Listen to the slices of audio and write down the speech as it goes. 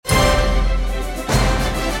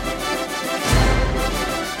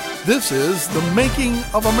This is The Making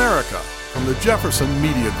of America from the Jefferson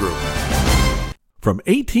Media Group. From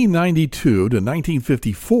 1892 to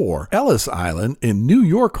 1954, Ellis Island in New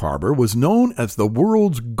York Harbor was known as the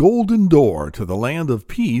world's golden door to the land of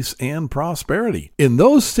peace and prosperity. In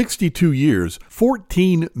those 62 years,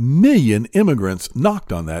 14 million immigrants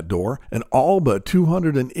knocked on that door, and all but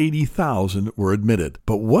 280,000 were admitted.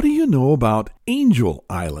 But what do you know about Angel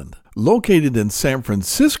Island? Located in San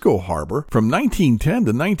Francisco Harbor, from 1910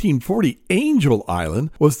 to 1940, Angel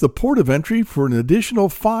Island was the port of entry for an additional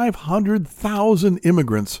 500,000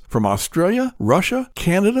 immigrants from Australia, Russia,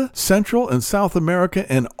 Canada, Central and South America,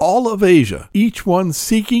 and all of Asia, each one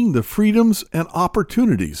seeking the freedoms and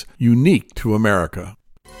opportunities unique to America.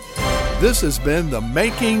 This has been The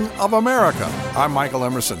Making of America. I'm Michael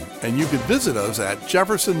Emerson, and you can visit us at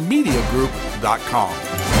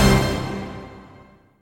jeffersonmediagroup.com.